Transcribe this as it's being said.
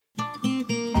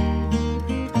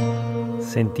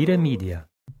Sentire Media.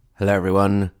 Hello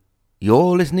everyone,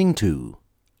 you're listening to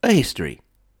A History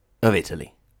of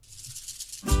Italy.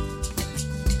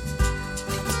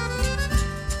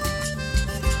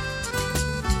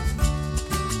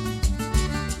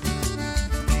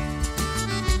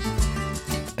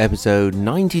 Episode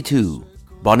 92,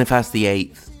 Boniface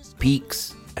VIII,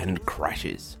 Peaks and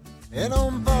Crashes. E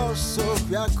non posso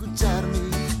più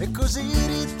accucciarmi e così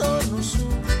ritorno su.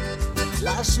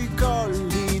 Lascio I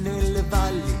colli nelle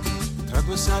valli tra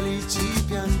due salici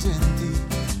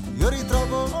piangenti. Io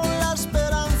ritrovo la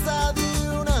speranza di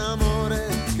un amore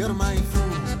che ormai fu.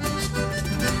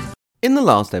 In the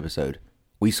last episode,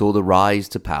 we saw the rise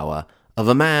to power of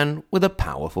a man with a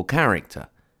powerful character,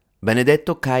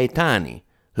 Benedetto Caetani,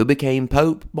 who became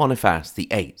Pope Boniface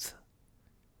VIII.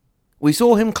 We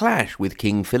saw him clash with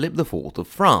King Philipp IV of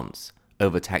France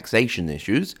over taxation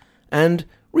issues and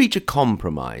reach a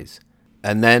compromise,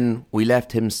 and then we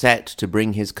left him set to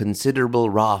bring his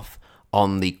considerable wrath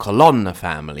on the Colonna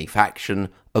family faction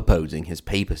opposing his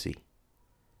papacy.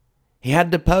 He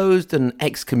had deposed and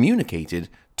excommunicated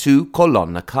two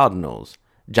Colonna cardinals,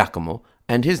 Giacomo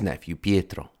and his nephew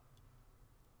Pietro.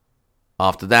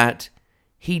 After that,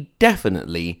 he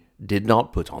definitely did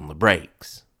not put on the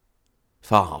brakes.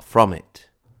 Far from it.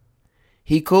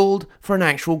 He called for an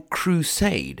actual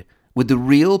crusade with the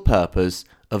real purpose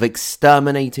of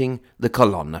exterminating the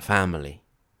Colonna family.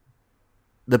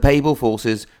 The papal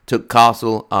forces took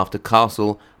castle after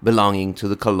castle belonging to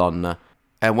the Colonna,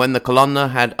 and when the Colonna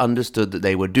had understood that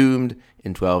they were doomed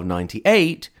in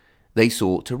 1298, they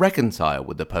sought to reconcile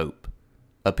with the Pope,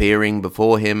 appearing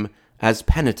before him as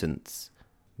penitents,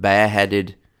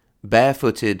 bareheaded,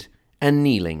 barefooted, and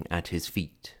kneeling at his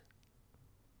feet.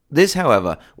 This,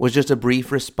 however, was just a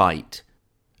brief respite,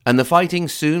 and the fighting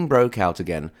soon broke out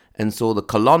again and saw the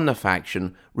Colonna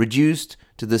faction reduced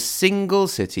to the single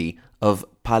city of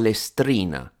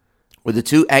Palestrina, with the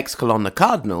two ex-Colonna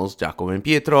cardinals, Giacomo and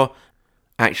Pietro,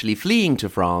 actually fleeing to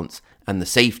France and the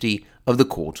safety of the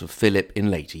court of Philip in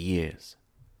later years.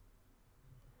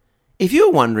 If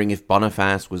you're wondering if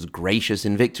Boniface was gracious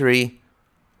in victory,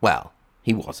 well,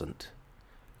 he wasn't.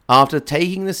 After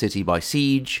taking the city by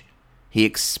siege, he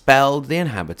expelled the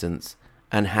inhabitants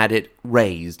and had it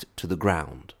razed to the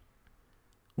ground.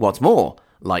 What's more,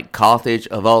 like Carthage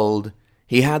of old,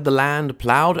 he had the land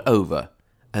ploughed over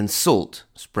and salt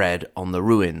spread on the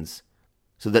ruins,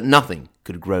 so that nothing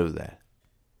could grow there.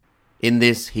 In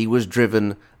this he was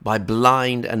driven by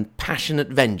blind and passionate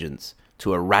vengeance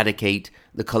to eradicate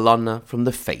the Colonna from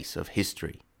the face of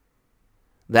history.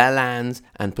 Their lands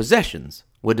and possessions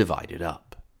were divided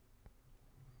up.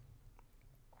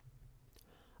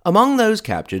 Among those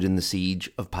captured in the siege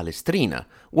of Palestrina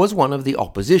was one of the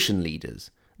opposition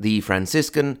leaders, the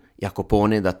Franciscan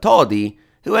Jacopone da Todi,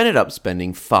 who ended up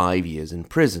spending 5 years in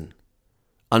prison.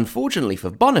 Unfortunately for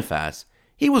Boniface,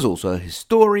 he was also a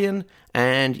historian,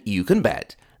 and you can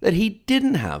bet that he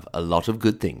didn't have a lot of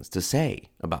good things to say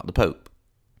about the Pope.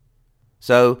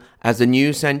 So, as the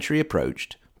new century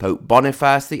approached, Pope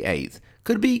Boniface VIII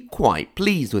could be quite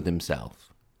pleased with himself.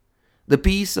 The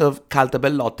Peace of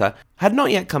Caltabellotta had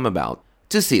not yet come about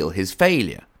to seal his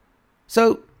failure,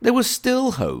 so there was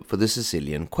still hope for the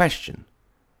Sicilian question,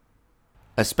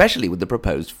 especially with the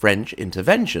proposed French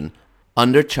intervention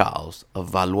under Charles of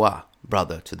Valois,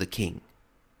 brother to the king.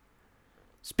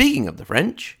 Speaking of the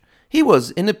French, he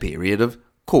was in a period of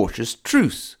cautious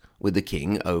truce with the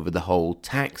king over the whole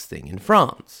tax thing in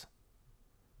France.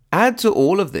 Add to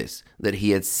all of this that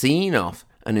he had seen off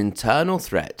an internal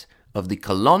threat of the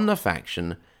Colonna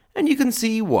faction, and you can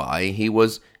see why he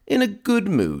was in a good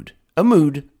mood, a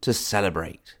mood to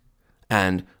celebrate.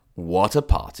 And what a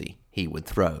party he would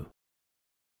throw.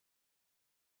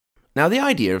 Now, the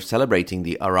idea of celebrating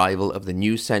the arrival of the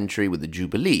new century with the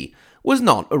Jubilee was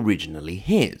not originally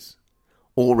his.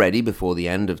 Already before the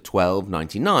end of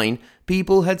 1299,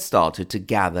 people had started to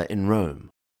gather in Rome.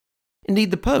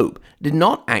 Indeed, the Pope did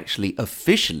not actually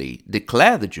officially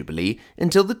declare the Jubilee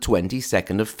until the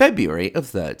 22nd of February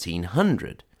of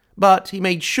 1300, but he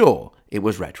made sure it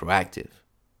was retroactive.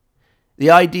 The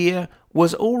idea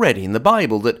was already in the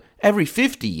Bible that every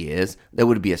 50 years there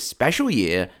would be a special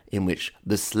year in which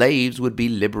the slaves would be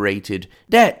liberated,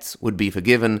 debts would be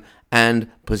forgiven, and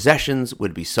possessions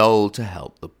would be sold to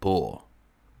help the poor.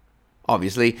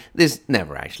 Obviously, this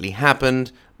never actually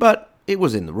happened, but it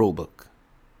was in the rulebook.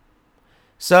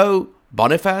 So,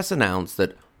 Boniface announced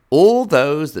that all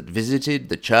those that visited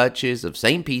the churches of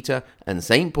St. Peter and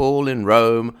St. Paul in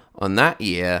Rome on that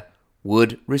year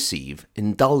would receive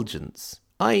indulgence,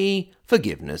 i.e.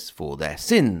 forgiveness for their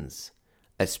sins,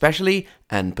 especially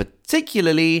and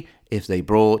particularly if they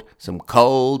brought some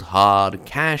cold, hard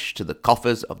cash to the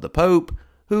coffers of the Pope,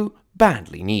 who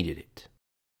badly needed it.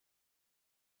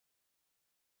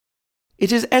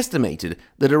 It is estimated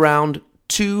that around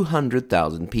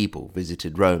 200,000 people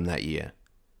visited Rome that year.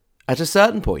 At a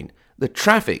certain point, the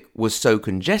traffic was so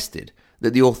congested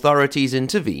that the authorities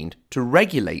intervened to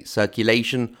regulate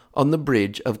circulation on the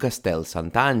bridge of Castel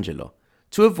Sant'Angelo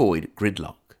to avoid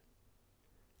gridlock.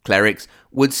 Clerics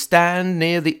would stand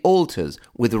near the altars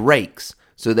with rakes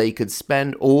so they could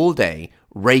spend all day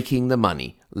raking the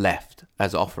money left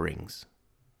as offerings.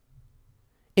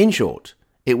 In short,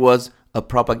 it was a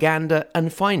propaganda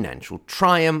and financial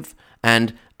triumph,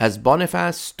 and as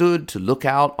Boniface stood to look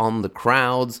out on the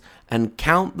crowds and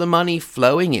count the money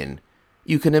flowing in,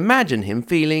 you can imagine him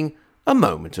feeling a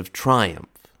moment of triumph.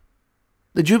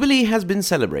 The Jubilee has been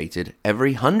celebrated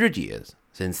every 100 years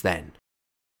since then.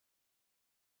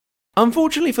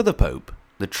 Unfortunately for the Pope,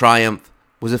 the triumph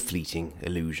was a fleeting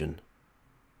illusion.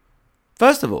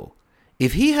 First of all,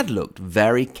 if he had looked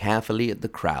very carefully at the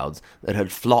crowds that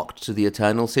had flocked to the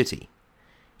Eternal City,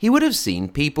 he would have seen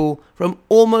people from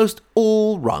almost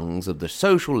all rungs of the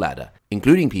social ladder,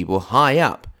 including people high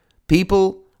up,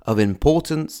 people of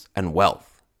importance and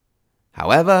wealth.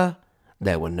 However,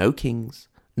 there were no kings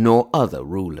nor other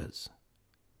rulers.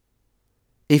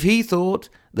 If he thought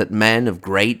that men of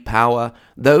great power,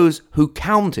 those who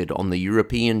counted on the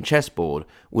European chessboard,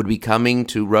 would be coming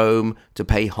to Rome to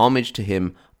pay homage to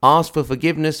him, ask for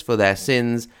forgiveness for their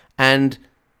sins, and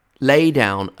lay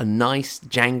down a nice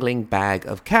jangling bag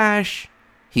of cash,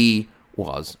 he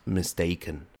was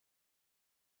mistaken.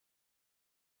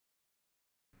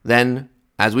 Then,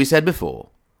 as we said before,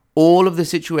 all of the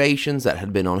situations that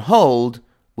had been on hold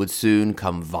would soon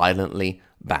come violently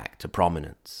back to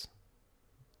prominence.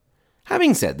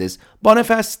 Having said this,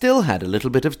 Boniface still had a little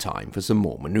bit of time for some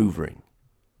more manoeuvring.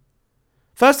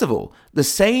 First of all, the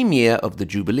same year of the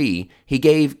Jubilee, he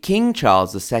gave King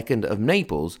Charles II of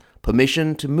Naples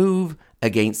permission to move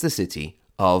against the city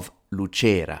of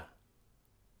Lucera.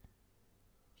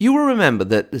 You will remember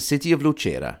that the city of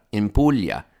Lucera, in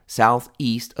Puglia,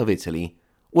 southeast of Italy,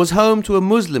 was home to a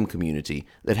Muslim community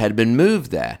that had been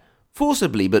moved there,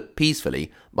 forcibly but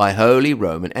peacefully, by Holy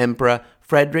Roman Emperor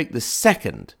Frederick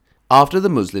II, after the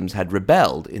Muslims had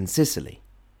rebelled in Sicily.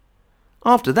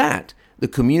 After that, the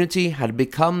community had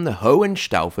become the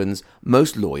Hohenstaufen's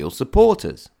most loyal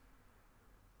supporters.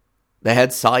 They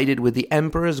had sided with the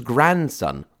emperor's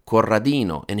grandson,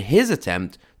 Corradino, in his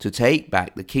attempt to take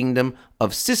back the kingdom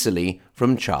of Sicily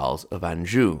from Charles of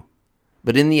Anjou,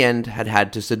 but in the end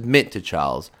had to submit to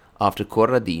Charles after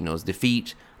Corradino's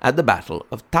defeat at the Battle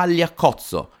of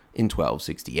Tagliacozzo in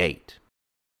 1268.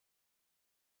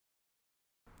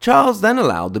 Charles then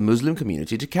allowed the Muslim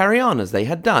community to carry on as they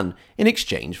had done in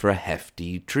exchange for a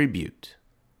hefty tribute.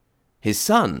 His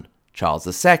son,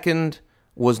 Charles II,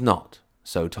 was not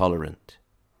so tolerant.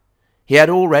 He had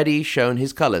already shown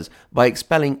his colours by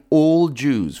expelling all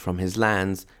Jews from his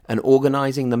lands and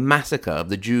organising the massacre of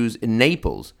the Jews in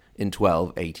Naples in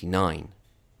 1289.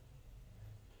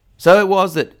 So it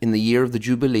was that in the year of the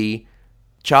Jubilee,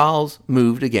 Charles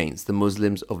moved against the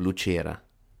Muslims of Lucera.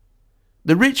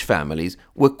 The rich families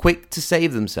were quick to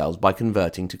save themselves by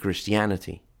converting to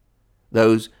Christianity.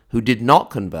 Those who did not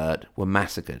convert were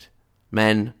massacred,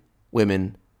 men,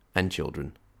 women, and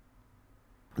children.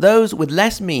 Those with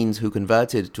less means who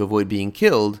converted to avoid being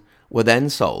killed were then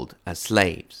sold as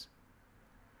slaves.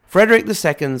 Frederick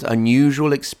II's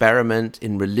unusual experiment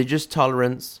in religious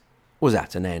tolerance was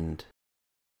at an end.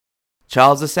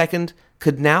 Charles II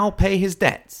could now pay his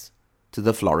debts to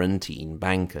the Florentine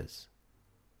bankers.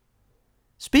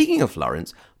 Speaking of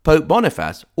Florence, Pope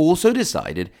Boniface also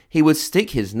decided he would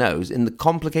stick his nose in the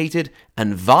complicated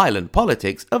and violent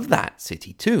politics of that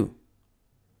city too.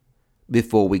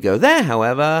 Before we go there,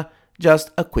 however,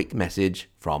 just a quick message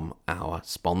from our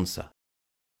sponsor.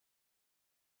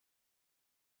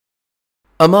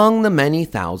 Among the many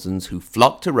thousands who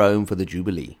flocked to Rome for the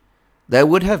Jubilee, there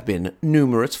would have been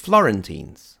numerous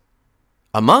Florentines.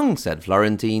 Among said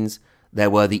Florentines, there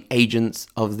were the agents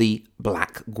of the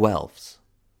Black Guelphs.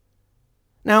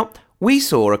 Now, we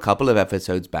saw a couple of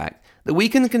episodes back that we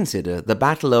can consider the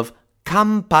Battle of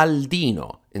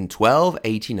Campaldino in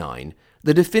 1289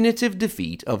 the definitive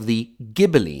defeat of the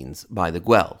Ghibellines by the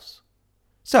Guelphs.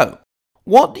 So,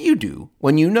 what do you do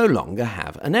when you no longer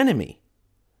have an enemy?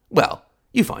 Well,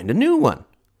 you find a new one.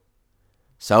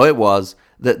 So it was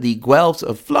that the Guelphs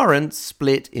of Florence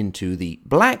split into the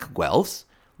Black Guelphs,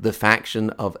 the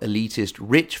faction of elitist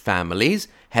rich families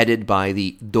headed by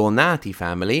the Donati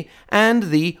family, and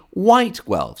the White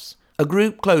Guelphs, a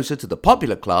group closer to the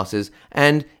popular classes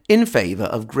and in favour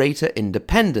of greater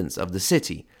independence of the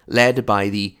city, led by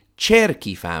the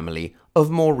Cerchi family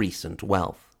of more recent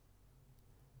wealth.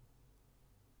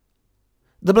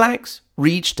 The blacks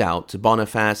reached out to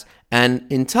Boniface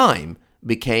and, in time,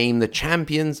 became the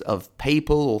champions of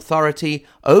papal authority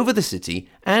over the city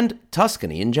and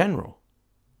Tuscany in general.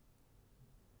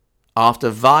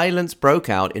 After violence broke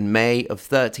out in May of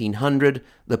 1300,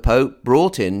 the Pope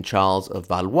brought in Charles of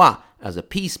Valois as a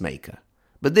peacemaker,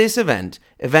 but this event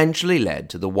eventually led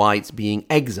to the whites being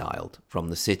exiled from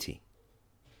the city.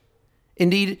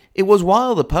 Indeed, it was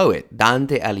while the poet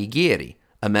Dante Alighieri,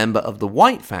 a member of the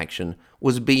white faction,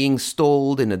 was being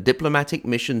stalled in a diplomatic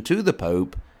mission to the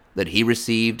Pope that he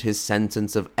received his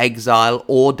sentence of exile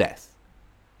or death.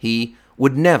 He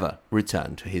would never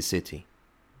return to his city.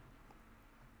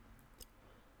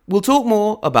 We'll talk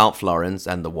more about Florence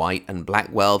and the white and black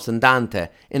Welfs and Dante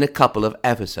in a couple of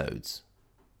episodes.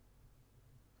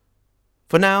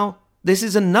 For now, this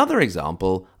is another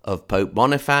example of Pope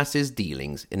Boniface's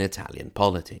dealings in Italian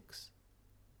politics.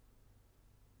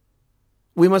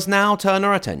 We must now turn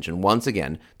our attention once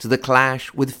again to the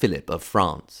clash with Philip of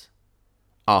France.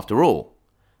 After all,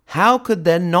 how could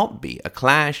there not be a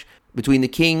clash between the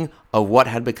king of what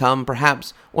had become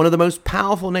perhaps one of the most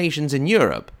powerful nations in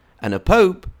Europe and a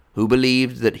pope who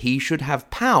believed that he should have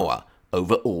power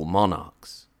over all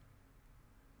monarchs?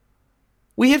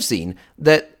 We have seen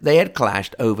that they had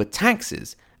clashed over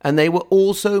taxes, and they were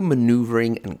also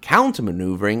manoeuvring and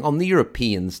counter-manoeuvring on the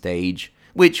European stage,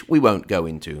 which we won't go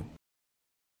into.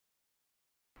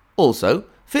 Also,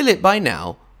 Philip by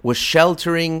now was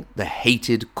sheltering the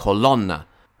hated Colonna,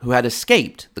 who had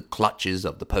escaped the clutches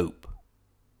of the Pope.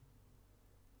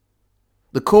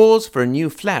 The cause for a new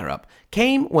flare-up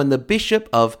came when the Bishop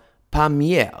of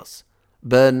Pamiers,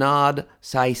 Bernard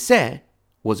Saisset,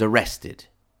 was arrested.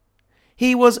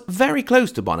 He was very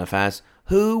close to Boniface,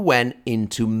 who went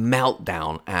into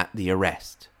meltdown at the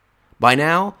arrest. By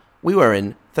now, we were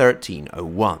in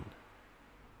 1301.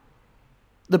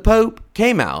 The Pope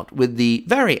came out with the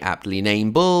very aptly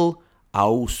named bull,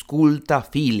 Ausculta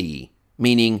Filii,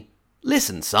 meaning,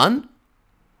 "Listen, son,"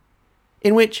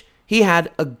 in which he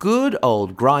had a good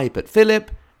old gripe at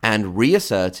Philip and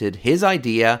reasserted his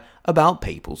idea about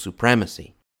papal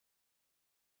supremacy.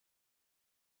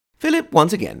 Philip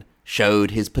once again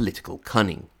showed his political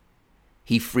cunning.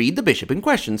 He freed the bishop in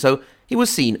question, so he was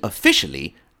seen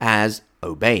officially as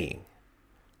obeying.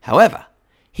 However,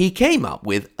 he came up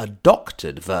with a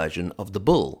doctored version of the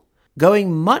bull,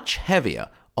 going much heavier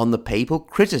on the papal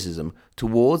criticism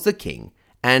towards the king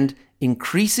and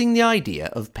increasing the idea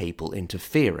of papal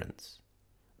interference.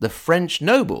 The French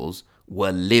nobles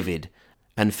were livid,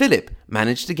 and Philip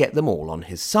managed to get them all on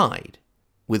his side,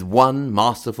 with one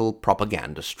masterful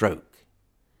propaganda stroke.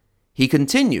 He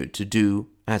continued to do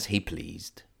as he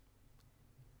pleased.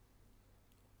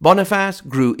 Boniface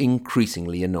grew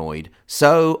increasingly annoyed,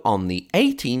 so on the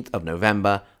 18th of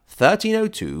November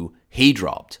 1302 he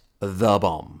dropped the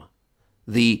bomb,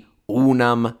 the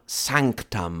Unam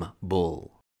Sanctam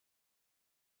Bull.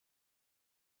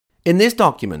 In this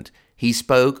document, he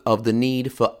spoke of the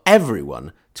need for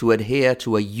everyone to adhere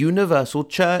to a universal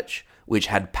church which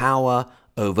had power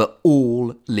over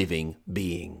all living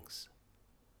beings.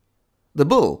 The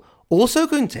bull also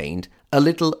contained a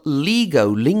little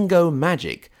lingo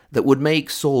magic that would make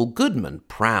Saul Goodman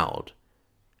proud,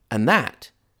 and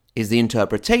that is the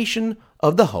interpretation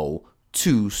of the whole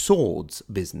two swords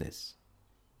business.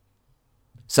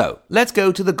 So, let's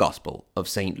go to the Gospel of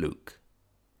St. Luke.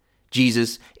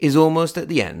 Jesus is almost at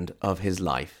the end of his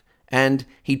life, and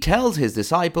he tells his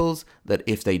disciples that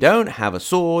if they don't have a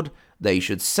sword, they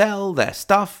should sell their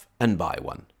stuff and buy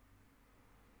one.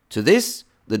 To this,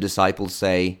 the disciples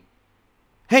say,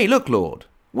 "Hey, look, Lord,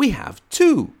 we have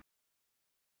two."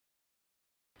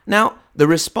 Now, the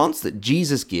response that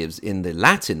Jesus gives in the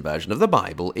Latin version of the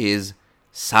Bible is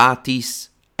satis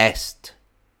est.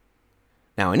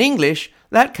 Now, in English,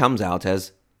 that comes out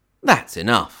as, "That's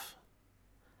enough."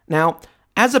 Now,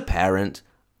 as a parent,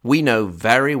 we know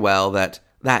very well that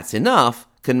 "that's enough"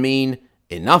 can mean,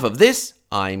 "Enough of this,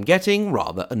 I'm getting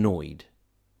rather annoyed."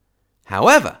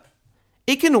 However,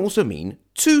 it can also mean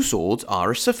two swords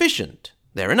are sufficient,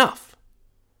 they're enough.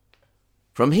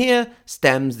 From here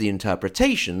stems the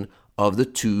interpretation of the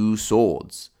two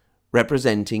swords,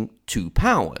 representing two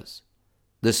powers,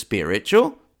 the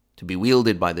spiritual, to be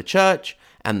wielded by the church,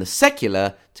 and the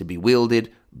secular, to be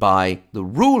wielded by the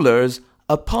rulers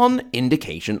upon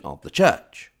indication of the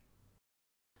church.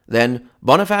 Then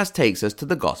Boniface takes us to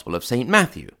the Gospel of St.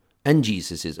 Matthew and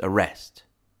Jesus' arrest.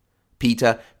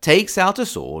 Peter takes out a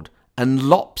sword and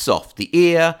lops off the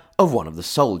ear of one of the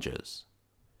soldiers.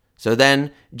 So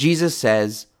then Jesus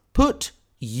says, "Put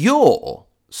your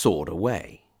sword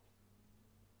away."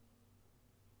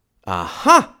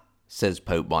 "Aha," says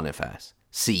Pope Boniface.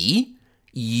 "See,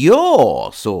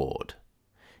 your sword."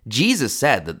 Jesus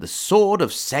said that the sword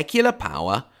of secular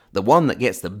power, the one that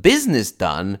gets the business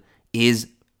done, is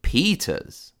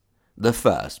Peter's, the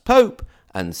first pope,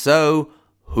 and so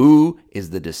who is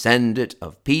the descendant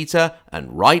of Peter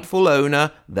and rightful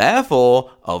owner,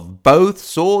 therefore, of both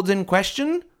swords in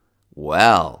question?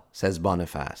 Well, says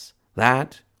Boniface,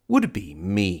 that would be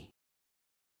me.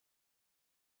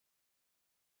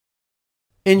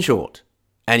 In short,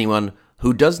 anyone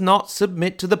who does not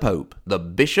submit to the Pope, the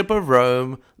Bishop of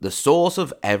Rome, the source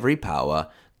of every power,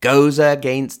 goes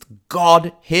against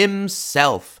God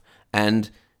himself, and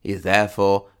is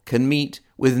therefore can meet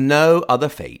with no other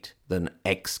fate than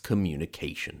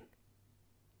excommunication.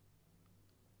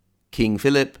 King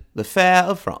Philipp IV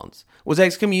of France was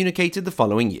excommunicated the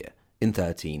following year, in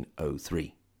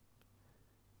 1303.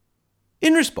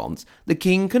 In response, the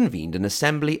king convened an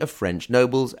assembly of French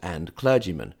nobles and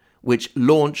clergymen, which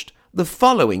launched the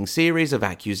following series of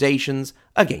accusations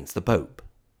against the Pope.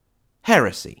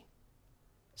 Heresy,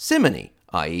 simony,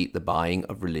 i.e. the buying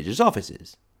of religious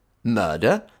offices,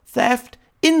 murder, theft,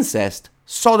 incest,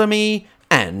 sodomy,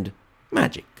 and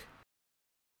magic.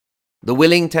 The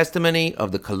willing testimony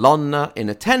of the Colonna in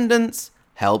attendance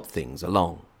helped things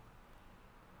along.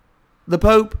 The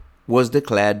Pope was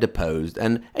declared deposed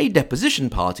and a deposition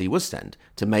party was sent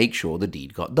to make sure the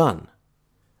deed got done.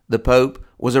 The Pope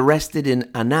was arrested in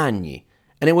Anagni,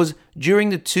 and it was during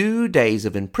the 2 days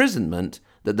of imprisonment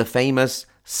that the famous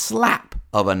slap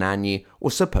of Anagni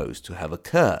was supposed to have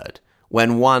occurred,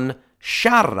 when one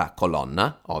Sciarra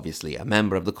Colonna, obviously a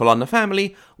member of the Colonna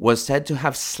family, was said to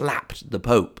have slapped the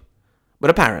Pope. But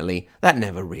apparently that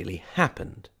never really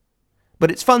happened.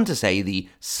 But it's fun to say the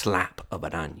slap of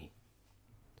Anagni.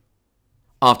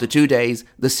 After 2 days,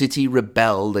 the city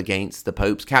rebelled against the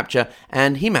Pope's capture,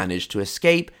 and he managed to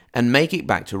escape and make it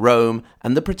back to Rome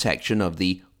and the protection of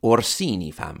the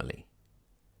Orsini family.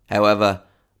 However,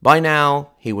 by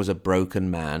now he was a broken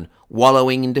man,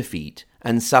 wallowing in defeat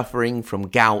and suffering from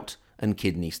gout and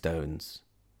kidney stones.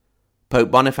 Pope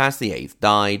Boniface VIII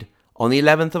died on the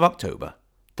 11th of October,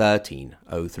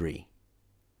 1303.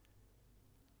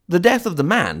 The death of the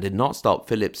man did not stop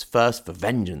Philip's thirst for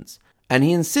vengeance, and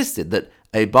he insisted that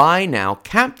a by now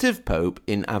captive pope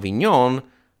in Avignon,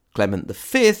 Clement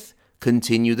V,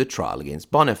 continue the trial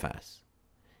against Boniface.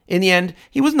 In the end,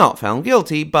 he was not found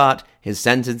guilty, but his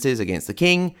sentences against the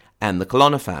king and the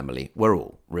Colonna family were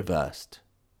all reversed.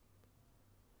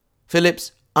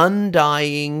 Philip's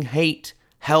undying hate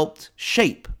helped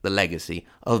shape the legacy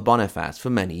of Boniface for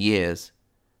many years.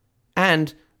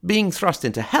 And being thrust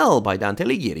into hell by Dante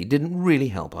Alighieri didn't really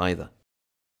help either.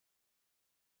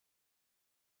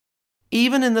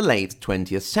 Even in the late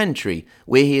 20th century,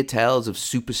 we hear tales of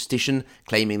superstition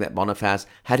claiming that Boniface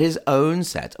had his own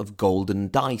set of golden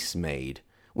dice made,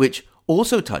 which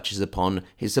also touches upon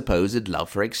his supposed love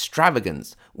for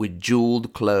extravagance with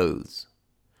jeweled clothes.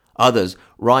 Others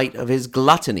write of his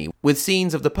gluttony, with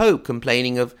scenes of the Pope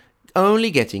complaining of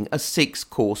only getting a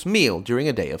 6-course meal during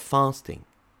a day of fasting.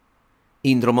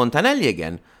 Indro Montanelli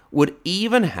again would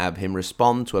even have him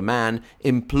respond to a man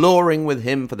imploring with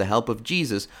him for the help of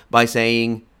Jesus by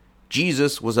saying,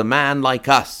 "Jesus was a man like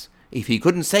us. If he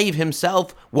couldn't save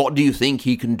himself, what do you think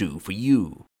he can do for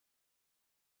you?"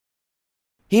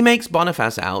 He makes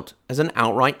Boniface out as an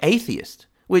outright atheist,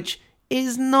 which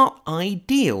is not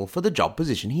ideal for the job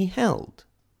position he held.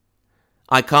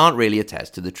 I can't really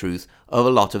attest to the truth of a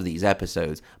lot of these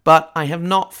episodes, but I have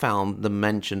not found them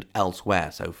mentioned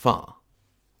elsewhere so far.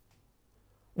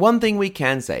 One thing we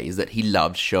can say is that he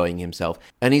loved showing himself,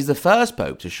 and he's the first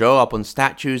pope to show up on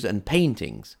statues and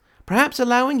paintings, perhaps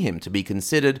allowing him to be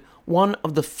considered one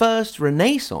of the first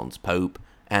Renaissance pope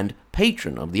and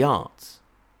patron of the arts.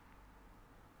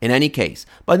 In any case,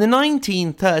 by the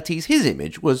 1930s his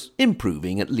image was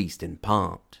improving, at least in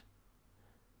part.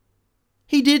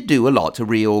 He did do a lot to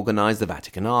reorganize the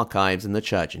Vatican archives and the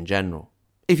church in general.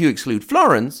 If you exclude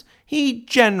Florence, he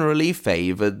generally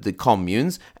favored the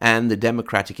communes and the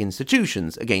democratic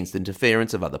institutions against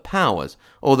interference of other powers,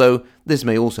 although this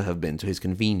may also have been to his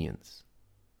convenience.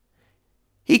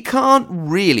 He can't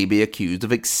really be accused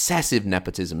of excessive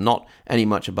nepotism, not any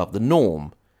much above the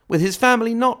norm, with his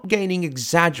family not gaining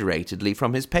exaggeratedly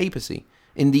from his papacy.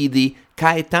 Indeed, the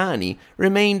Caetani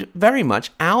remained very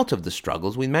much out of the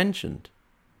struggles we mentioned.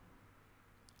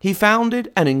 He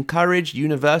founded and encouraged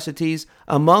universities,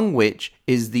 among which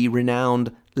is the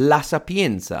renowned La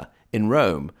Sapienza in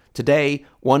Rome, today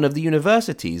one of the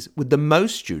universities with the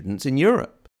most students in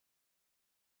Europe.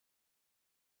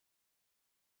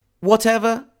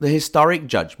 Whatever the historic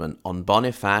judgment on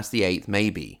Boniface VIII may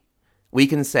be, we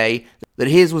can say that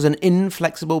his was an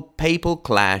inflexible papal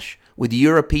clash with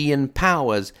European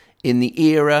powers in the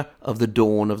era of the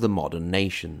dawn of the modern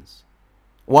nations.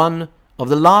 One of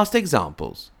the last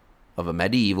examples of a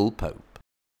medieval pope.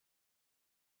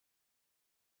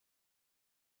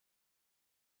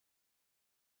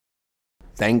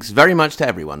 Thanks very much to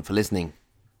everyone for listening.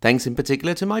 Thanks in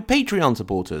particular to my Patreon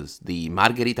supporters, the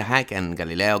Margherita Hack and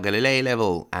Galileo Galilei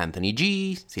level, Anthony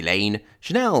G, Silane,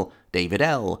 Chanel, David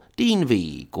L, Dean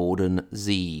V, Gordon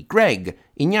Z, Greg,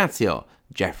 Ignazio,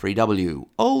 Jeffrey W,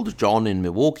 Old John in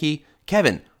Milwaukee,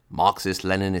 Kevin,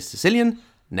 Marxist-Leninist Sicilian,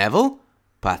 Neville,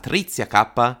 Patrizia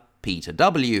K, Peter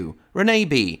W, Renee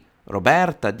B,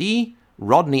 Roberta D,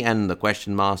 Rodney N the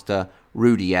Question Master,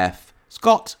 Rudy F,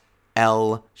 Scott,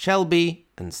 L, Shelby,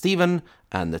 and Stephen,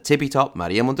 and the tippy top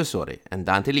Maria Montessori and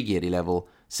Dante Lighieri level,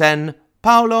 Sen,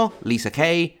 Paolo, Lisa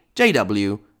K,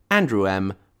 JW, Andrew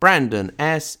M, Brandon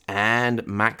S, and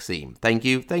Maxime. Thank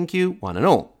you, one and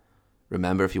all.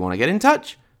 Remember, if you want to get in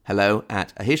touch,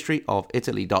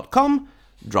 hello@ahistoryofitaly.com.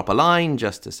 Drop a line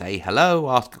just to say hello,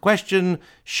 ask a question,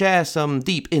 share some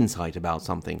deep insight about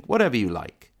something, whatever you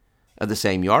like. At the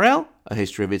same URL,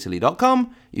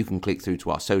 ahistoryofitaly.com, you can click through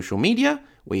to our social media.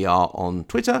 We are on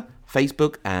Twitter,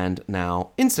 Facebook, and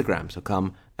now Instagram, so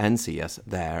come and see us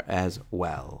there as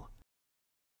well.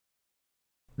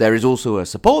 There is also a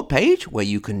support page where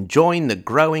you can join the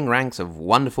growing ranks of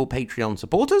wonderful Patreon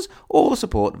supporters or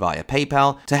support via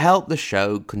PayPal to help the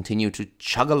show continue to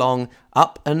chug along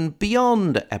up and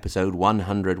beyond episode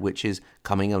 100, which is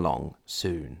coming along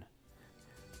soon.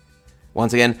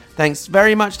 Once again, thanks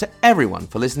very much to everyone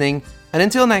for listening, and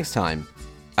until next time,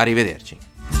 arrivederci.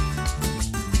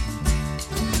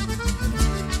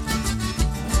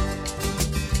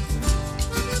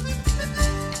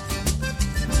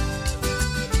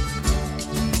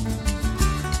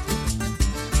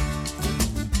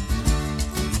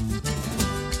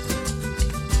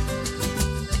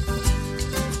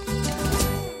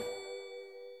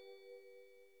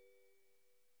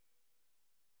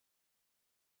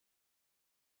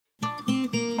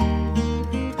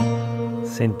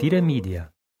 Sentire Media.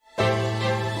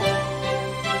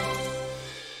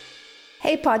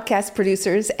 Hey, podcast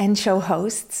producers and show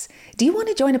hosts. Do you want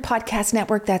to join a podcast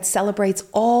network that celebrates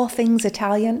all things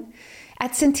Italian?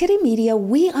 At Sentire Media,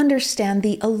 we understand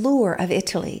the allure of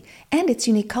Italy and its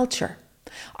unique culture.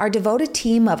 Our devoted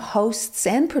team of hosts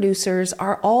and producers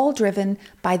are all driven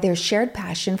by their shared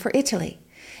passion for Italy.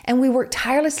 And we work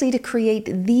tirelessly to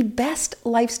create the best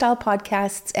lifestyle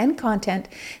podcasts and content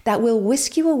that will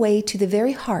whisk you away to the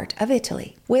very heart of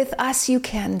Italy. With us, you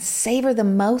can savor the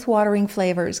mouth-watering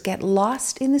flavors, get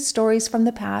lost in the stories from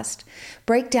the past,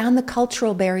 break down the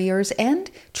cultural barriers, and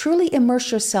truly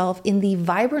immerse yourself in the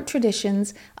vibrant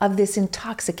traditions of this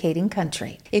intoxicating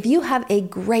country. If you have a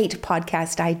great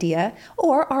podcast idea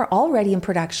or are already in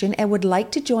production and would like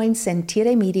to join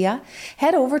Sentire Media,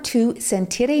 head over to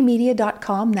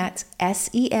sentiremedia.com, that's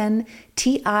SENTIRE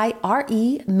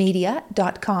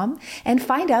media.com, and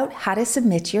find out how to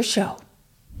submit your show.